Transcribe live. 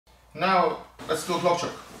Now let's do a clock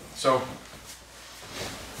choke. So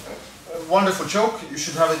a wonderful choke, you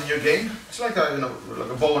should have it in your game. It's like a like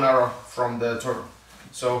a bow and arrow from the turtle.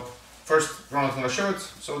 So first Ronald's gonna show it.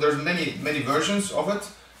 So there's many versions of it.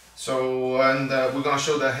 So we're gonna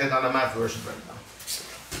show the head on the mat version right now.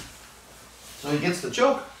 So he gets the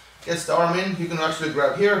choke, gets the arm in. You can actually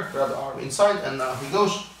grab here, grab the arm inside, and now he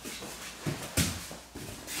goes.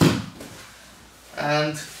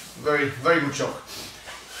 And very good choke.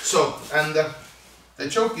 So the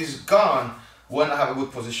choke is gone when I have a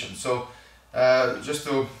good position. So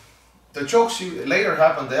the chokes later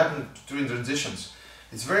happen. They happen during transitions.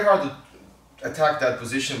 It's very hard to attack that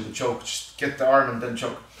position with the choke. Just get the arm and then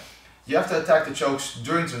choke. You have to attack the chokes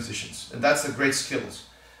during transitions, and that's a great skills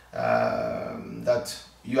that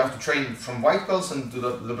you have to train from white belts and to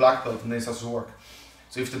the black belt, and then it starts to work.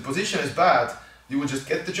 So if the position is bad, you will just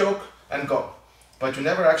get the choke and go, but you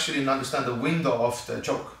never actually understand the window of the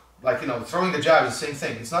choke. Like, throwing the jab is the same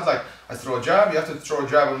thing. It's not like I throw a jab, you have to throw a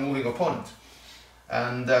jab on a moving opponent.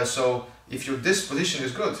 And so if your disposition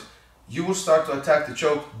is good, you will start to attack the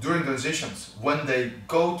choke during transitions when they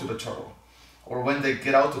go to the turtle or when they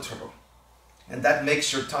get out the turtle. And that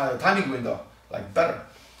makes your timing window like better.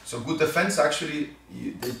 So good defense actually,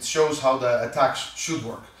 it shows how the attacks should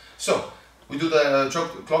work. So we do the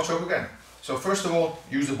clock choke again. So first of all,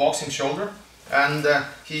 use the boxing shoulder. And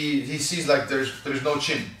he sees like there's no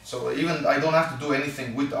chin, so even I don't have to do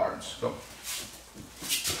anything with the arms. Go.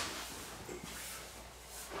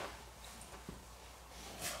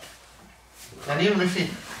 And even if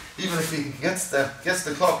he gets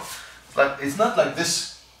the clock, like it's not like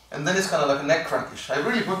this, and then it's kind of like a neck crankish. I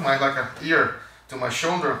really put my like a ear to my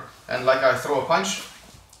shoulder, and like I throw a punch,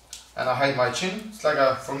 and I hide my chin. It's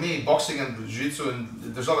like for me, boxing and jiu-jitsu,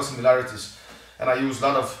 and there's a lot of similarities. And I use a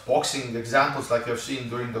lot of boxing examples like you've seen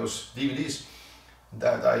during those DVDs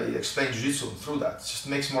that I explain jiu-jitsu through that. It just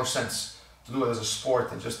makes more sense to do it as a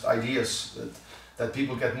sport and just ideas that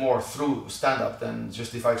people get more through stand-up than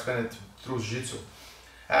just if I explain it through jiu-jitsu.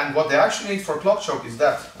 And what they actually need for a clock choke is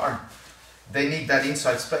that arm. They need that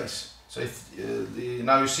inside space. So if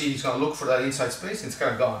now you see he's going to look for that inside space, and it's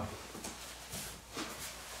kind of gone.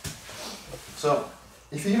 So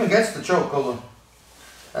if he even gets the choke, hold on.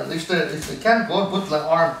 And if they can't go put the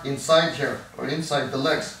arm inside here or inside the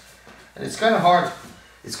legs, and it's kind of hard.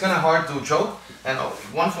 It's kind of hard to choke. And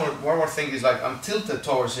one more thing is like I'm tilted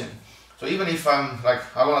towards him. So even if I'm like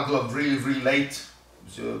I want to do a really late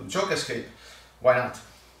choke escape, why not?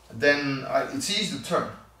 Then it's easy to turn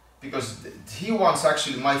because he wants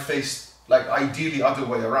actually my face like ideally other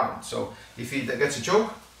way around. So if he gets a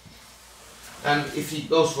choke, and if he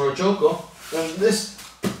goes for a choke, then this.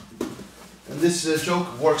 And this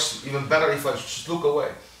choke works even better if I just look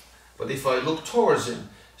away. But if I look towards him,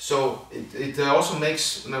 so it also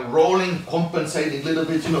makes rolling, compensating a little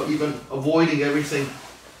bit, even avoiding everything,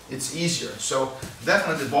 it's easier. So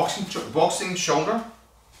definitely boxing shoulder.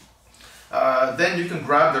 Then you can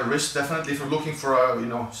grab the wrist, definitely if you're looking for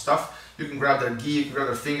stuff. You can grab their gi, you can grab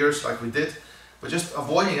their fingers like we did. But just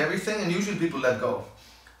avoiding everything, and usually people let go.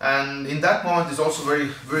 And in that moment is also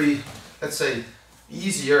very, let's say,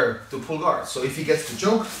 easier to pull guard. So if he gets the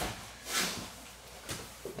choke,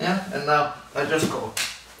 yeah, and now I just go,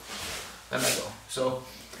 and I go. So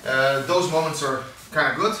those moments are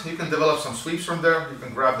kind of good. You can develop some sweeps from there. You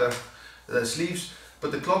can grab the sleeves,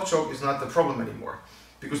 but the clock choke is not the problem anymore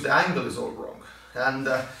because the angle is all wrong. And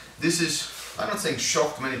this is, I'm not saying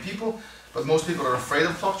shocked many people, but most people are afraid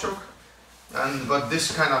of clock choke. But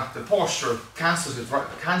this kind of the posture cancels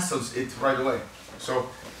it right away.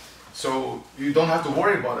 So you don't have to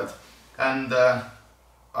worry about it. And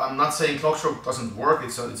I'm not saying clock choke doesn't work,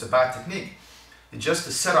 it's a bad technique. It's just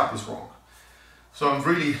the setup is wrong. So I'm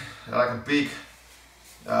really like a big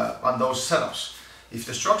on those setups. If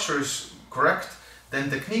the structure is correct, then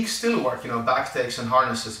techniques still work, back takes and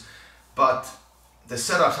harnesses, but the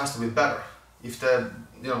setup has to be better. If the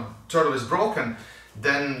turtle is broken,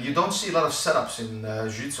 then you don't see a lot of setups in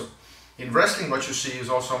jiu-jitsu. In wrestling, what you see is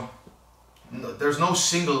also there's no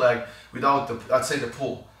single leg without the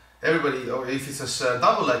pull. Everybody, or if it's a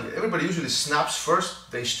double leg, everybody usually snaps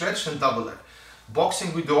first, they stretch and double leg.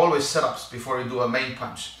 Boxing, we do always setups before you do a main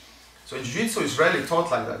punch. So in jiu-jitsu, it's rarely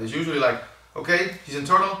taught like that. It's usually like, okay, he's in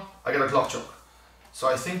turtle, I get a clock choke. So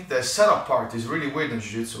I think the setup part is really weird in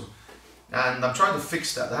jiu-jitsu. And I'm trying to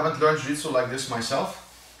fix that. I haven't learned jiu-jitsu like this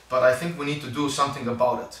myself, but I think we need to do something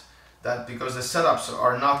about it. Because the setups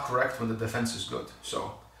are not correct when the defense is good.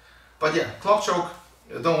 But yeah, clock choke,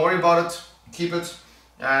 don't worry about it, keep it,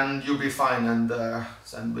 and you'll be fine.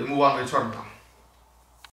 And we move on with turtle now.